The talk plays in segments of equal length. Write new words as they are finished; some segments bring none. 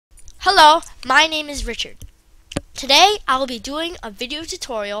Hello, my name is Richard. Today I will be doing a video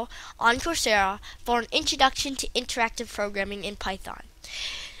tutorial on Coursera for an introduction to interactive programming in Python.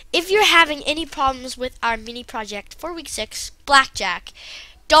 If you're having any problems with our mini project for week 6, Blackjack,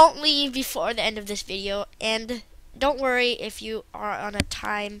 don't leave before the end of this video, and don't worry if you are on a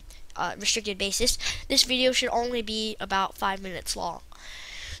time restricted basis. This video should only be about 5 minutes long.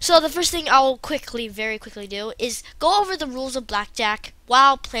 So the first thing I will very quickly do is go over the rules of Blackjack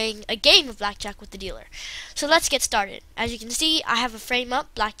while playing a game of Blackjack with the dealer. So let's get started. As you can see, I have a frame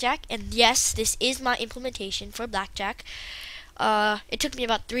up Blackjack, and yes, this is my implementation for Blackjack. It took me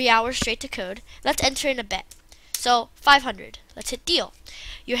about 3 hours straight to code. Let's enter in a bet. So 500. Let's hit deal.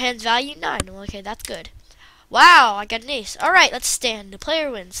 Your hand's value 9. Well, okay, that's good. Wow, I got an ace. Alright, let's stand. The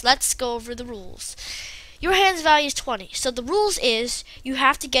player wins. Let's go over the rules. Your hand's value is 20. So the rules is you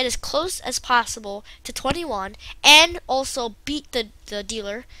have to get as close as possible to 21 and also beat the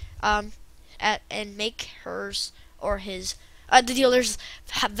dealer and make hers or his the dealer's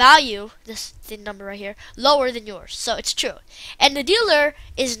value, the number right here, lower than yours. So it's true. And the dealer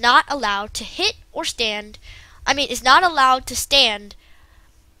is not allowed to hit or stand. Is not allowed to stand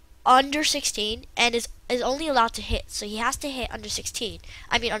under 16 and is only allowed to hit. So he has to hit under 16.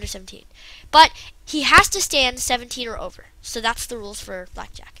 Under 17. But he has to stand 17 or over. So that's the rules for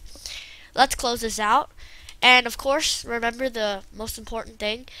Blackjack. Let's close this out. And of course, remember the most important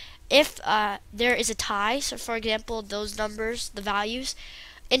thing. If there is a tie, so for example, those numbers, the values,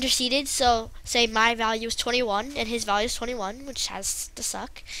 interceded, so say my value is 21 and his value is 21, which has to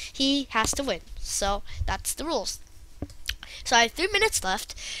suck, he has to win. So that's the rules. So I have 3 minutes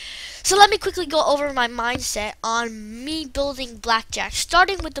left. So let me quickly go over my mindset on me building Blackjack,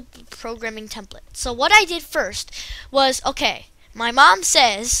 starting with the programming template. So what I did first was, okay, my mom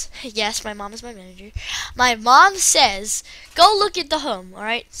says, yes, my mom is my manager. My mom says, go look at the home,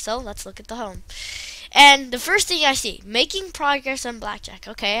 alright? So let's look at the home. And the first thing I see, making progress on Blackjack.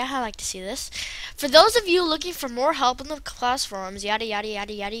 Okay, I like to see this. For those of you looking for more help in the class forums, yada, yada,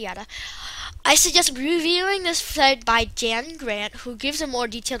 yada, yada, yada, I suggest reviewing this site by Jan Grant, who gives a more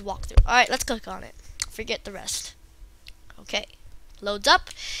detailed walkthrough. Alright, let's click on it. Forget the rest. Okay, loads up.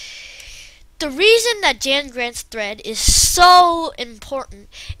 The reason that Jan Grant's thread is so important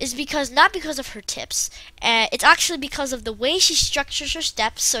is not because of her tips. It's actually because of the way she structures her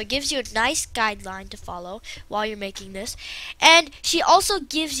steps, so it gives you a nice guideline to follow while you're making this. And she also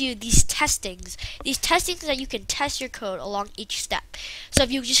gives you these testings that you can test your code along each step. So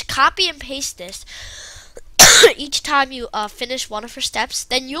if you just copy and paste this each time you finish one of her steps,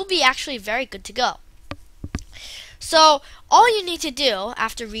 then you'll be actually very good to go. So all you need to do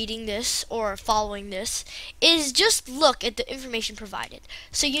after reading this or following this is just look at the information provided.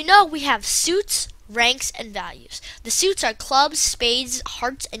 So you know we have suits, ranks, and values. The suits are clubs, spades,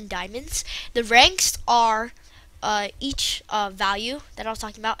 hearts, and diamonds. The ranks are each value that I was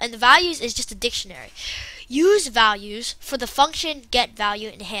talking about, and the values is just a dictionary. Use values for the function get value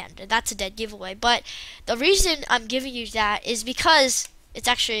in hand, and that's a dead giveaway. But the reason I'm giving you that is because it's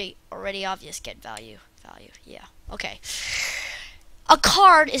actually already obvious. Get value, yeah. Okay. A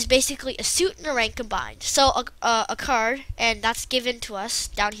card is basically a suit and a rank combined. So a card, and that's given to us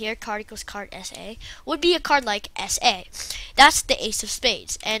down here, card equals card SA, would be a card like SA. That's the ace of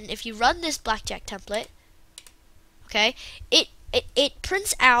spades. And if you run this Blackjack template, okay, it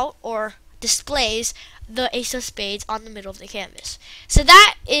prints out or displays the ace of spades on the middle of the canvas. So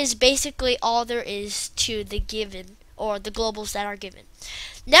that is basically all there is to the given or the globals that are given.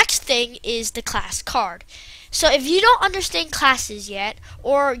 Next thing is the class card. So if you don't understand classes yet,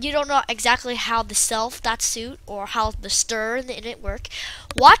 or you don't know exactly how the self.suit or how the stir and the init work,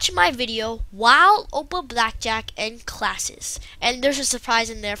 watch my video while Opa Blackjack and classes. And there's a surprise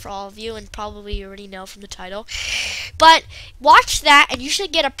in there for all of you, and probably you already know from the title. But watch that, and you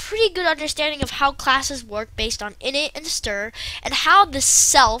should get a pretty good understanding of how classes work based on init and stir, and how the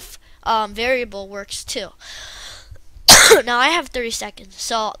self variable works too. Now I have 30 seconds,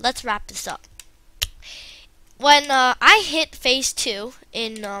 so let's wrap this up. When I hit phase 2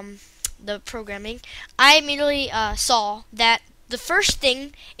 in the programming, I immediately saw that the first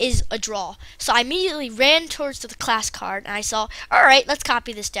thing is a draw. So I immediately ran towards the class card, and I saw, alright, let's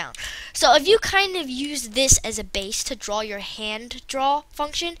copy this down. So if you kind of use this as a base to draw your hand draw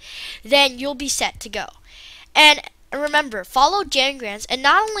function, then you'll be set to go. And remember, follow Jan Grant's, and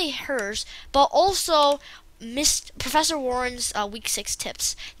not only hers, but also Professor Warren's week 6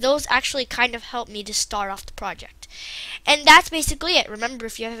 tips. Those actually kind of helped me to start off the project. And that's basically it. Remember,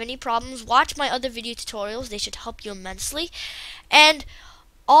 if you have any problems, watch my other video tutorials. They should help you immensely. And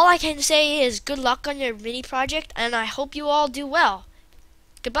all I can say is good luck on your mini project, and I hope you all do well.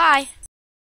 Goodbye.